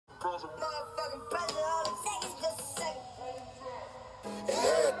pounds of motherfucking pressure. All it takes is just a second. And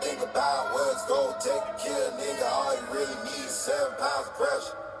everything about what's gonna take to kill a nigga, all you really need is 7 pounds of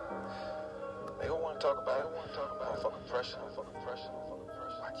pressure. They don't want to talk about it. Motherfucking pressure.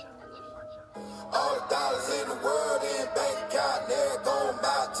 Watch out. All the dollars in the world in bank account, never gon'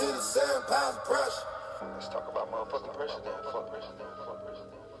 amount to the 7 pounds of pressure. Let's talk about motherfucking pressure then. Fuck pressure.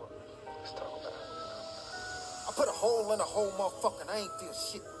 Let's talk about it. I put a hole in the whole motherfucker and I ain't feel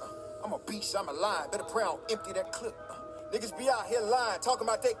shit. I'm a beast, I'm a lion. Better pray I don't empty that clip. Niggas be out here lying, talking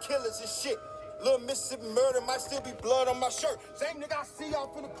about they killers and shit. Little Mississippi murder might still be blood on my shirt. Same nigga I see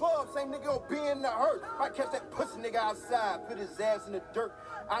off in the club, same nigga gon' be in the hurt. I catch that pussy nigga outside, put his ass in the dirt.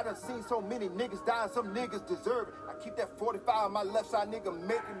 I done seen so many niggas die, and some niggas deserve it. I keep that 45 on my left side, nigga,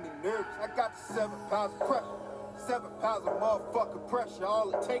 making me nervous. I got the 7 pounds of pressure, 7 pounds of motherfucking pressure. All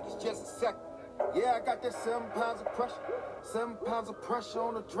it takes is just a second. Yeah, I got that 7 pounds of pressure, 7 pounds of pressure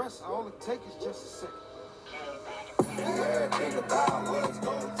on the dresser. All it takes is just a second. Everything about what's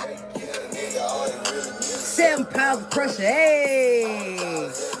gonna take to kill a nigga, all you really need is 7 pounds of pressure.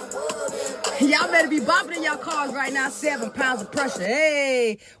 Hey. Y'all better be bopping in your cars right now. 7 pounds of pressure.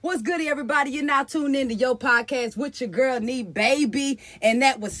 Hey. What's goody, everybody? You're now tuned into your podcast with your girl, Nee Baby. And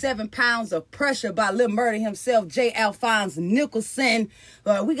that was 7 pounds of pressure by Lil Murder himself, J. Alphonse Nicholson.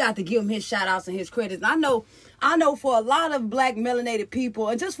 We got to give him his shout outs and his credits. I know for a lot of black melanated people,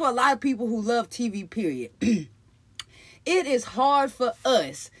 and just for a lot of people who love TV, period, it is hard for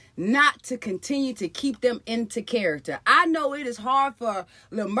us not to continue to keep them into character. I know it is hard for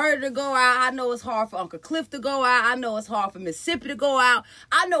Lil Murder to go out. I know it's hard for Uncle Cliff to go out. I know it's hard for Mississippi to go out.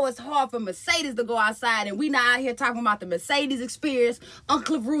 I know it's hard for Mercedes to go outside. And we not out here talking about the Mercedes experience.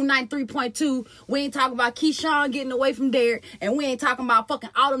 Uncle Cliff Rule 93.2. We ain't talking about Keyshawn getting away from Derek. And we ain't talking about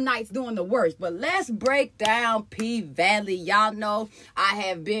fucking Autumn Nights doing the worst. But let's break down Pvalley. Y'all know I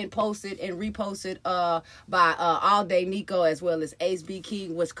have been posted and reposted by All Day Nico as well as Ace B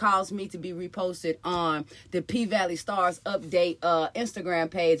King, which caused me to be reposted on the Pvalley Stars Update Instagram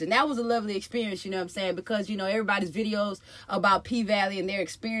page. And that was a lovely experience, you know what I'm saying? Because, you know, everybody's videos about Pvalley and their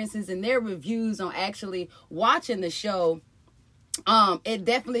experiences and their reviews on actually watching the show, it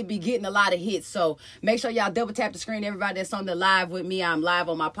definitely be getting a lot of hits. So make sure y'all double tap the screen. Everybody that's on the live with me, I'm live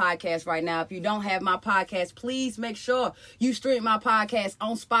on my podcast right now. If you don't have my podcast, please make sure you stream my podcast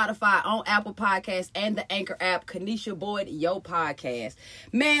on Spotify, on Apple Podcasts, and the Anchor app. Kanisha Boyd, your podcast.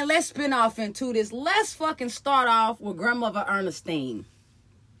 Man, let's spin off into this. Let's fucking start off with Grandmother Ernestine.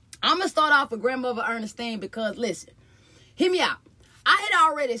 I'm gonna start off with Grandmother Ernestine because, listen, hear me out. I had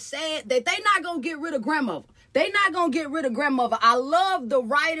already said that they not gonna get rid of Grandmother. They not gonna get rid of Grandmother. I love the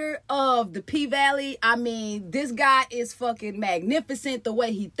writer of the Pvalley. I mean, this guy is fucking magnificent the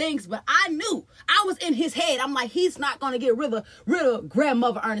way he thinks, but I knew, I was in his head. I'm like, he's not gonna get rid of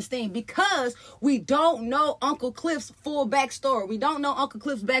Grandmother Ernestine because we don't know Uncle Cliff's full backstory. We don't know Uncle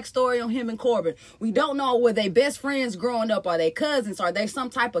Cliff's backstory on him and Corbin. We don't know, were they best friends growing up? Are they cousins? Are they some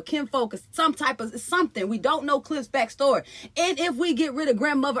type of kinfolk? Some type of something. We don't know Cliff's backstory. And if we get rid of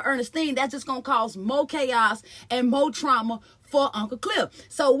Grandmother Ernestine, that's just gonna cause more chaos and more trauma for Uncle Cliff.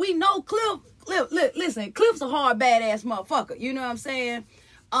 So we know Cliff, listen, Cliff's a hard, badass motherfucker. You know what I'm saying?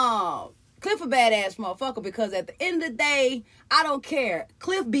 Cliff a badass motherfucker because at the end of the day, I don't care.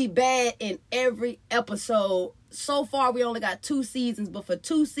 Cliff be bad in every episode. So far, we only got 2 seasons, but for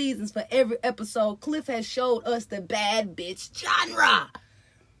 2 seasons, for every episode, Cliff has showed us the bad bitch genre.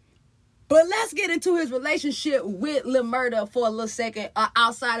 But let's get into his relationship with Lil Murder for a little second,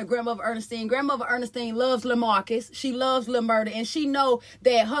 outside of Grandmother Ernestine. Grandmother Ernestine loves LaMarcus. She loves Lil Murder, and she know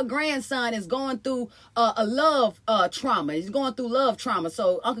that her grandson is going through a love trauma. He's going through love trauma.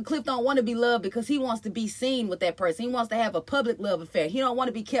 So Uncle Cliff don't want to be loved because he wants to be seen with that person. He wants to have a public love affair. He don't want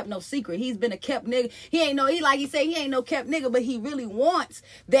to be kept no secret. He's been a kept nigga. He ain't no kept nigga, but he really wants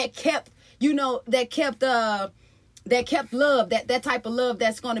that kept, that kept love, that type of love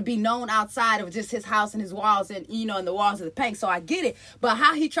that's going to be known outside of just his house and his walls and, and the walls of the bank. So I get it. But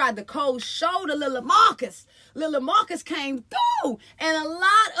how he tried to cold shoulder Lil Marcus. Lil Marcus came through. And a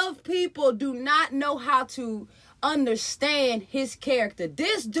lot of people do not know how to understand his character.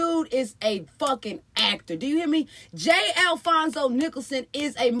 This dude is a fucking actor. Do you hear me? J. Alfonso Nicholson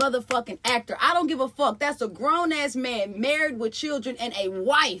is a motherfucking actor. I don't give a fuck. That's a grown-ass man married with children and a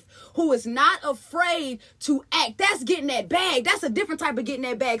wife who is not afraid to act. That's getting that bag. That's a different type of getting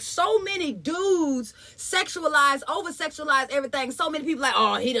that bag. So many dudes sexualize, over-sexualize everything. So many people like,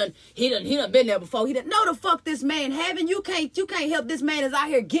 oh, he done been there before. No, the fuck this man having. You can't help this man is out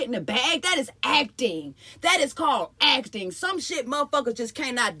here getting the bag. That is acting. That is called called acting. Some shit motherfuckers just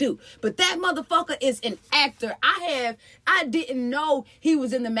cannot do. But that motherfucker is an actor. I didn't know he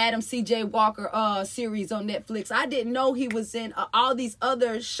was in the Madam C.J. Walker series on Netflix. I didn't know he was in all these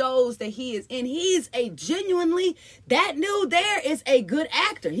other shows that he is in. He's a genuinely, that dude there is a good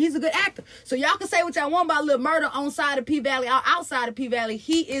actor. He's a good actor. So y'all can say what y'all want about Lil Murda on side of P-Valley or outside of P-Valley.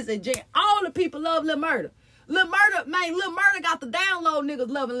 He is a gen. All the people love Lil Murda. Lil Murda, man, Lil Murda got the download niggas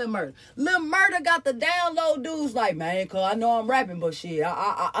loving Lil Murda. Lil Murda got the download dudes like, man, cause I know I'm rapping, but shit,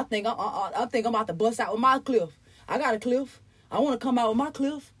 I think I'm about to bust out with my cliff. I got a cliff. I want to come out with my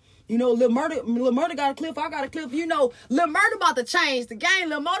cliff. You know, Lil Murda got a cliff. I got a cliff. You know, Lil Murda about to change the game.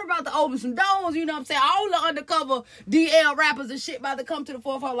 Lil Murda about to open some doors. You know what I'm saying? All the undercover DL rappers and shit about to come to the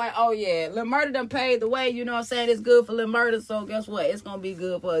forefront. Like, oh yeah, Lil Murda done paved the way. You know what I'm saying? It's good for Lil Murda. So guess what? It's gonna be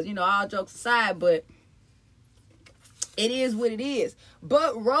good for us. You know, all jokes aside, but it is what it is.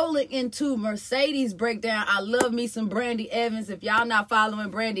 But rolling into Mercedes breakdown, I love me some Brandy Evans. If y'all not following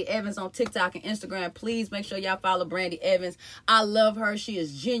Brandy Evans on TikTok and Instagram, please make sure y'all follow Brandy Evans. I love her. She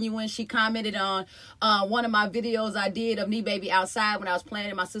is genuine. She commented on one of my videos I did of Me Baby Outside when I was playing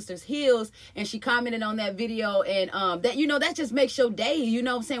in my sister's heels, and she commented on that video, and that, you know, that just makes your day. You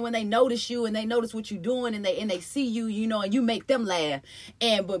know what I'm saying? When they notice you and they notice what you're doing and they see you, you know, and you make them laugh.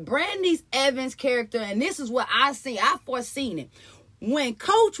 But Brandy Evans' character, and this is what I see, I foreseen it. When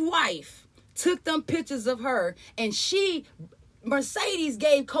Coach Wife took them pictures of her, and Mercedes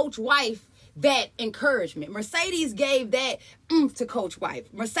gave Coach Wife that encouragement. Mercedes gave that to Coach Wife.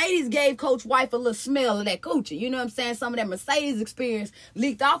 Mercedes gave Coach Wife a little smell of that coochie. You know what I'm saying? Some of that Mercedes experience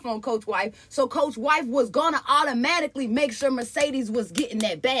leaked off on Coach Wife. So Coach Wife was going to automatically make sure Mercedes was getting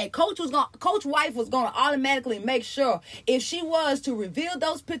that bag. Coach Wife was going to automatically make sure if she was to reveal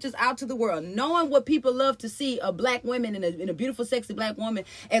those pictures out to the world, knowing what people love to see, a black woman in a beautiful, sexy black woman,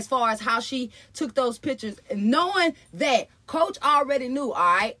 as far as how she took those pictures, knowing that Coach already knew,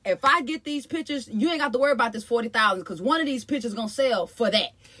 all right, if I get these pictures, you ain't got to worry about this 40,000 because one of these pictures is going to sell for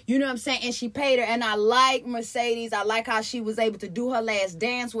that. You know what I'm saying? And she paid her. And I like Mercedes. I like how she was able to do her last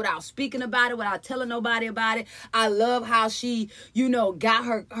dance without speaking about it, without telling nobody about it. I love how she, you know, got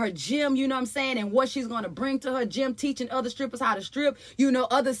her gym, you know what I'm saying, and what she's going to bring to her gym, teaching other strippers how to strip, you know,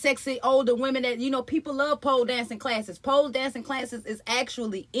 other sexy older women that, you know, people love pole dancing classes. Pole dancing classes is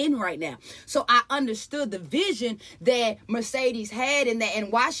actually in right now. So I understood the vision that Mercedes had in that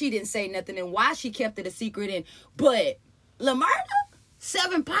and why she didn't say nothing and why she kept it a secret. But Lil Murda,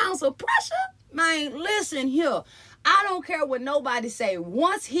 7 pounds of pressure? Man, listen here. I don't care what nobody say.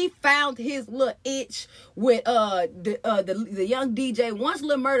 Once he found his little itch with the young DJ, once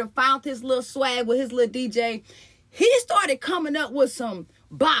Lil Murda found his little swag with his little DJ, he started coming up with some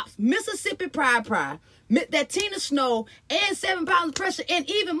bops. Mississippi Pride, that Tina Snow, and 7 pounds of pressure, and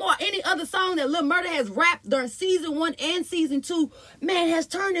even more. Any other song that Lil Murda has rapped during season 1 and season 2, man, has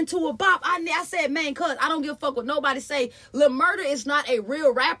turned into a bop. I said, man, cuz I don't give a fuck what nobody say. Lil Murda is not a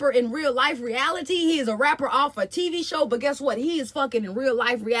real rapper in real life reality. He is a rapper off a TV show, but guess what? He is fucking in real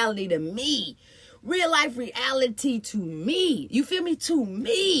life reality to me. Real life reality to me. You feel me? To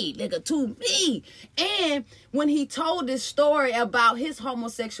me. Nigga, to me. And when he told this story about his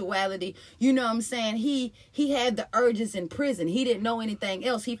homosexuality, you know what I'm saying? He had the urges in prison. He didn't know anything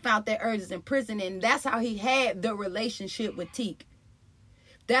else. He found that urges in prison, and that's how he had the relationship with Teak.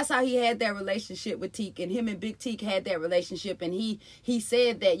 That's how he had that relationship with Teak, and him and Big Teak had that relationship. And he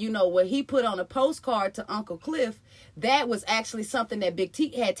said that, you know, what he put on a postcard to Uncle Cliff, that was actually something that Big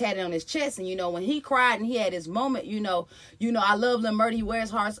Teak had tatted on his chest. And, you know, when he cried and he had his moment, you know, I love Lil Murda. He wears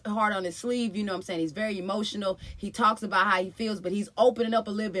heart on his sleeve. You know what I'm saying? He's very emotional. He talks about how he feels, but he's opening up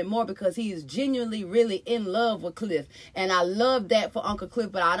a little bit more because he is genuinely really in love with Cliff. And I love that for Uncle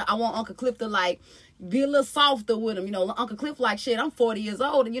Cliff, but I want Uncle Cliff to, like, be a little softer with him. You know, Uncle Cliff like, shit, I'm 40 years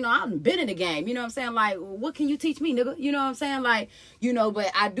old and, you know, I've been in the game. You know what I'm saying? Like, what can you teach me, nigga? You know what I'm saying? Like, you know,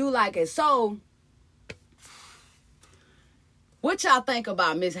 but I do like it. So, what y'all think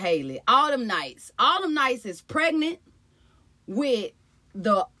about Miss Haley? Autumn Nights. Autumn Nights is pregnant with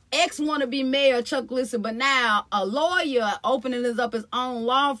the ex-wannabe mayor, Chuckalissa, but now a lawyer opening up his own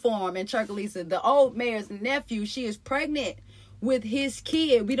law firm in Chuckalissa. The old mayor's nephew, she is pregnant with his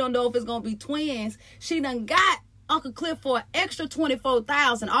kid. We don't know if it's gonna be twins. She done got Uncle Cliff for an extra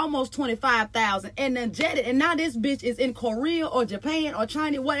 $24,000, almost $25,000, and then jetted. And now this bitch is in Korea or Japan or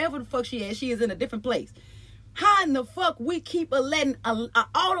China, whatever the fuck she is. She is in a different place. How in the fuck we keep letting a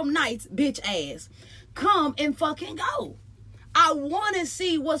Autumn Nights bitch ass come and fucking go? I want to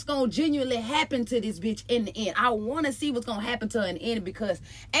see what's going to genuinely happen to this bitch in the end. I want to see what's going to happen to her in the end, because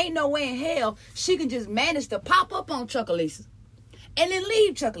ain't no way in hell she can just manage to pop up on Chuckalissa and then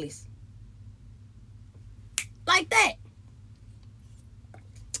leave Chuckalissa. like that.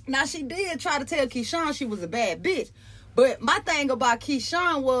 Now, she did try to tell Keyshawn she was a bad bitch. But my thing about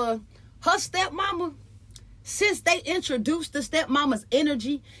Keyshawn was her stepmama, since they introduced the stepmama's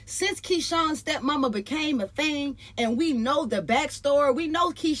energy, since Keyshawn's stepmama became a thing, and we know the backstory, we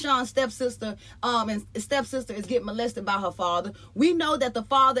know Keyshawn's stepsister is getting molested by her father. We know that the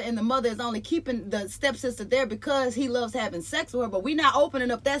father and the mother is only keeping the stepsister there because he loves having sex with her, but we're not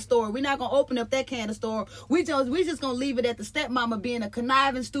opening up that story. We're not going to open up that can of story. We just going to leave it at the stepmama being a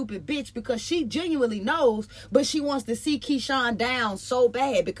conniving, stupid bitch because she genuinely knows, but she wants to see Keyshawn down so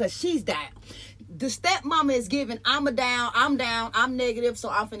bad because she's down. The stepmama is giving, I'm down, I'm negative, so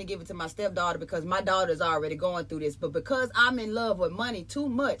I'm finna give it to my stepdaughter because my daughter's already going through this. But because I'm in love with money too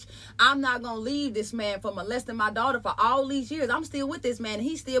much, I'm not gonna leave this man for molesting my daughter for all these years. I'm still with this man, and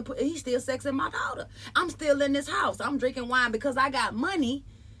he's still sexing my daughter. I'm still in this house. I'm drinking wine because I got money.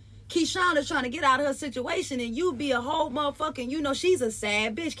 Keyshawn is trying to get out of her situation, and you be a whole motherfucking, she's a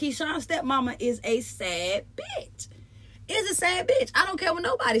sad bitch. Keyshawn's stepmama is a sad bitch. Is a sad bitch. I don't care what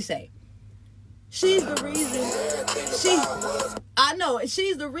nobody say. She's the reason.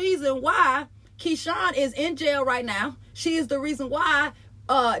 She's the reason why Keyshawn is in jail right now. She is the reason why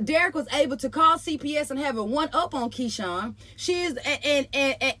Derek was able to call CPS and have a one up on Keyshawn. She is,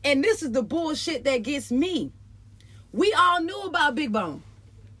 and this is the bullshit that gets me. We all knew about Big Bone.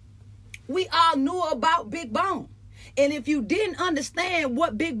 We all knew about Big Bone. And if you didn't understand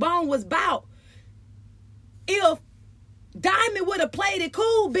what Big Bone was about, if Diamond would have played it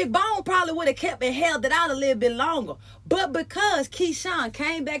cool, Big Bone probably would have kept it, held it out a little bit longer. But because Keyshawn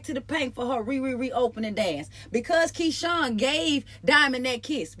came back to the paint for her reopening dance, because Keyshawn gave Diamond that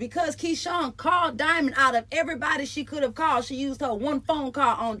kiss, because Keyshawn called Diamond out of everybody she could have called, she used her one phone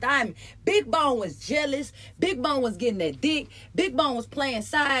call on Diamond. Big Bone was jealous. Big Bone was getting that dick. Big Bone was playing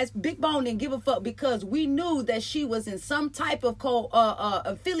sides. Big Bone didn't give a fuck because we knew that she was in some type of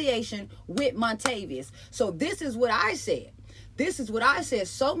affiliation with Montavious. So this is what I said.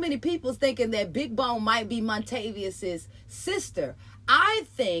 So many people thinking that Big Bone might be Montavious's sister. I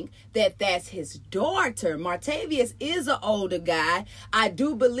think that that's his daughter. Martavius is an older guy. I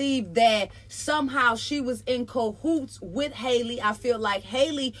do believe that somehow she was in cahoots with Haley. I feel like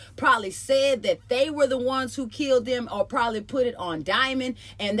Haley probably said that they were the ones who killed him, or probably put it on Diamond.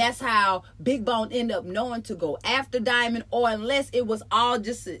 And that's how Big Bone ended up knowing to go after Diamond, or unless it was all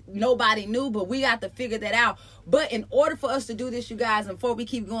just nobody knew, but we got to figure that out. But in order for us to do this, you guys, and before we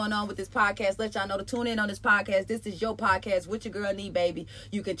keep going on with this podcast, let y'all know to tune in on this podcast. This is your podcast, What Your Girl Need, Baby.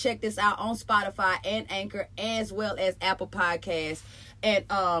 You can check this out on Spotify and Anchor, as well as Apple Podcasts. And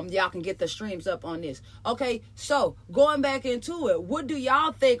y'all can get the streams up on this. Okay, so going back into it, what do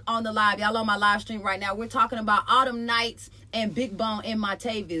y'all think on the live? Y'all on my live stream right now. We're talking about Autumn Nights and Big Bone and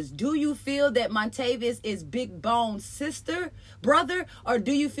Montavious. Do you feel that Montavious is Big Bone's sister, brother? Or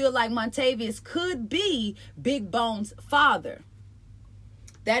do you feel like Montavious could be Big Bone's father?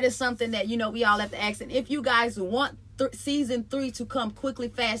 That is something that, we all have to ask. And if you guys want season 3 to come quickly,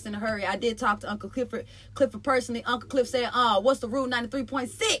 fast, in a hurry, I did talk to Uncle Clifford personally. Uncle Cliff said, what's the rule?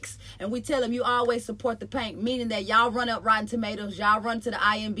 93.6. And we tell him you always support the paint, meaning that y'all run up Rotten Tomatoes, y'all run to the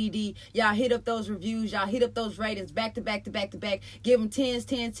IMBD, y'all hit up those reviews, y'all hit up those ratings back to back. Give them 10s,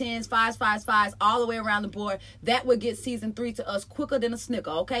 5s, all the way around the board. That would get season 3 to us quicker than a snicker,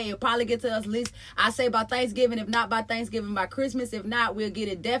 okay? It'll probably get to us at least, I say, by Thanksgiving. If not by Thanksgiving, by Christmas. If not, we'll get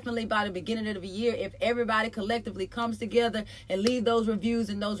it definitely by the beginning of the year if everybody collectively comes together and leave those reviews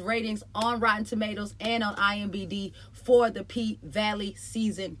and those ratings on Rotten Tomatoes and on IMBD for the Pvalley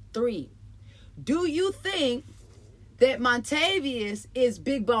season 3. Do you think that Montavious is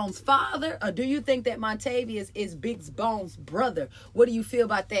Big Bone's father, or do you think that Montavious is Big Bone's brother? What do you feel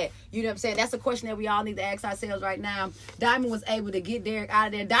about that? You know what I'm saying? That's a question that we all need to ask ourselves right now. Diamond was able to get Derek out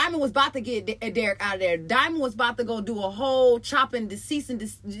of there. Diamond was about to get Derek out of there. Diamond was about to go do a whole chopping, ceasing.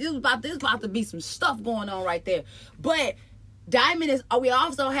 There's about to be some stuff going on right there. But Diamond is, we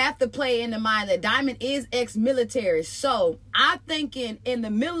also have to play in the mind that Diamond is ex-military. So I'm thinking in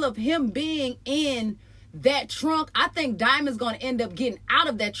the middle of him being in that trunk, I think Diamond's going to end up getting out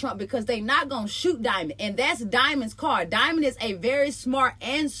of that trunk because they not going to shoot Diamond. And that's Diamond's car. Diamond is a very smart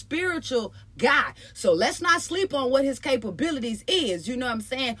and spiritual guy. So let's not sleep on what his capabilities is, you know what I'm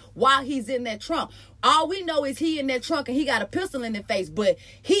saying, while he's in that trunk. All we know is he in that trunk and he got a pistol in his face, but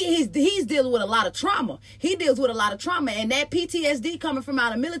he's dealing with a lot of trauma. He deals with a lot of trauma, and that PTSD coming from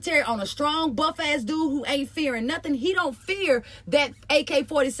out of military on a strong, buff-ass dude who ain't fearing nothing. He don't fear that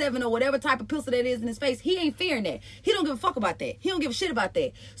AK-47 or whatever type of pistol that is in his face. He ain't fearing that. He don't give a fuck about that. He don't give a shit about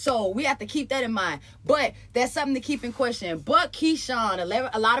that. So we have to keep that in mind. But that's something to keep in question. But Keyshawn,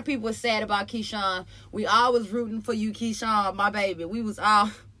 a lot of people are sad about Keyshawn. We all was rooting for you, Keyshawn, my baby. We was all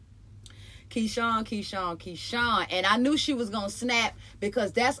Keyshawn. And I knew she was going to snap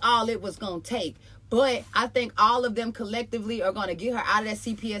because that's all it was going to take. But I think all of them collectively are going to get her out of that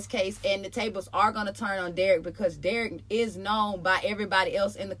CPS case, and the tables are going to turn on Derek, because Derek is known by everybody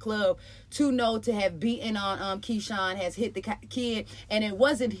else in the club to have beaten on Keyshawn, has hit the kid, and it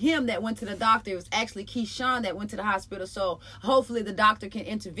wasn't him that went to the doctor. It was actually Keyshawn that went to the hospital. So hopefully the doctor can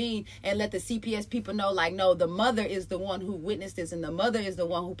intervene and let the CPS people know, like, no, the mother is the one who witnessed this, and the mother is the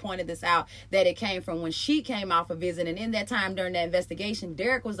one who pointed this out, that it came from when she came off a visit. And in that time during that investigation,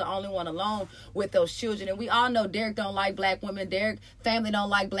 Derek was the only one alone with those children. And we all know Derek don't like black women. Derek family don't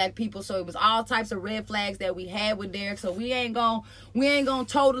like black people. So it was all types of red flags that we had with Derek. So we ain't gonna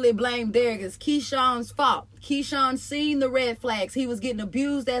totally blame Derek. It's Keyshawn's fault. Keyshawn seen the red flags. He was getting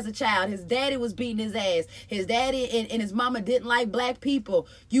abused as a child. His daddy was beating his ass. His daddy and his mama didn't like black people.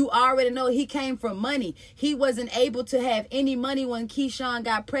 You already know he came from money. He wasn't able to have any money when Keyshawn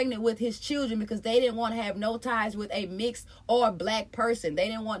got pregnant with his children, because they didn't want to have no ties with a mixed or black person. They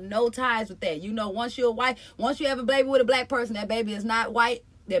didn't want no ties with that. You know, once you're white, once you have a baby with a black person, that baby is not white,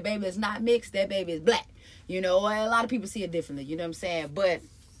 that baby is not mixed, that baby is black. You know, a lot of people see it differently. You know what I'm saying? But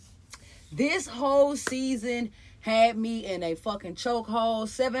this whole season had me in a fucking chokehold.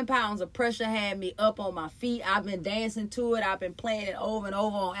 7 pounds of pressure had me up on my feet. I've been dancing to it. I've been playing it over and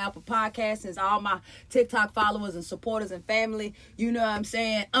over on Apple Podcasts since all my TikTok followers and supporters and family, you know what I'm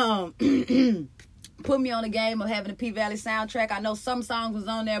saying, put me on the game of having a Pvalley soundtrack. I know some songs was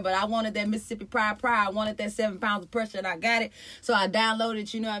on there, but I wanted that Mississippi Pride. I wanted that 7 pounds of pressure, and I got it. So I downloaded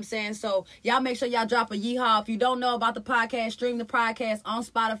it, you know what I'm saying? So y'all make sure y'all drop a yeehaw. If you don't know about the podcast, stream the podcast on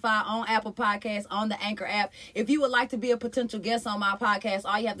Spotify, on Apple Podcasts, on the Anchor app. If you would like to be a potential guest on my podcast,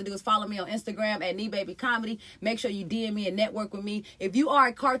 all you have to do is follow me on Instagram at KneeBabyComedy. Make sure you DM me and network with me. If you are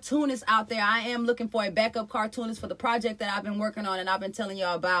a cartoonist out there, I am looking for a backup cartoonist for the project that I've been working on and I've been telling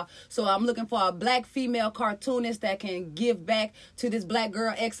y'all about. So I'm looking for a black female cartoonist that can give back to this black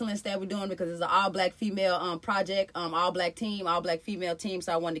girl excellence that we're doing, because it's an all black female project, all black team, all black female team.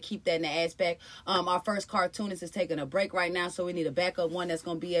 So I wanted to keep that in the aspect. Our first cartoonist is taking a break right now, so we need a backup one that's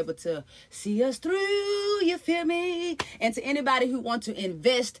going to be able to see us through, you feel me? And to anybody who wants to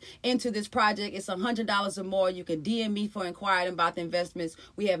invest into this project, it's $100 or more. You can DM me for inquiring about the investments.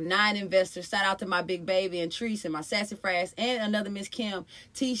 We have 9 investors. Shout out to my big baby and Treese and my sassy frass and another Miss Kim,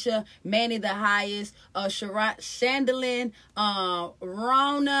 Tisha, Manny the Highest, Chandalin,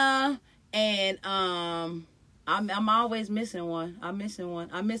 Rona, and I'm always missing one. I'm missing one.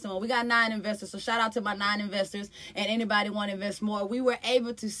 We got 9 investors, so shout out to my 9 investors, and anybody want to invest more. We were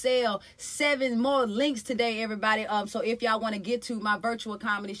able to sell 7 more links today, everybody. So if y'all want to get to my virtual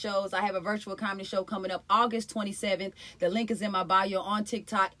comedy shows, I have a virtual comedy show coming up August 27th. The link is in my bio on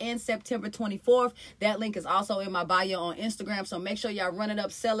TikTok, and September 24th. That link is also in my bio on Instagram, so make sure y'all run it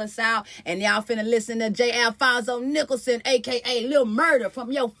up, sell us out, and y'all finna listen to J. Alfonso Nicholson, aka Lil Murder,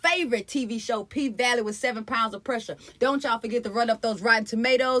 from your favorite TV show, Pvalley, with 7 pounds of pressure. Don't y'all forget to run up those Rotten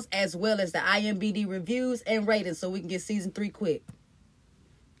Tomatoes as well as the IMBD reviews and ratings so we can get season 3 quick.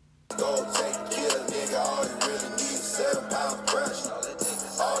 Go take a killer, nigga. All you really need is 7 pounds of pressure.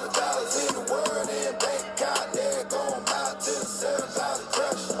 All the dollars in the world in bank account, they're going out to the 7 pounds of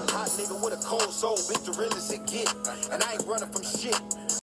pressure. Hot nigga with a cold soul, bitch, the realest it get. And I ain't running from shit.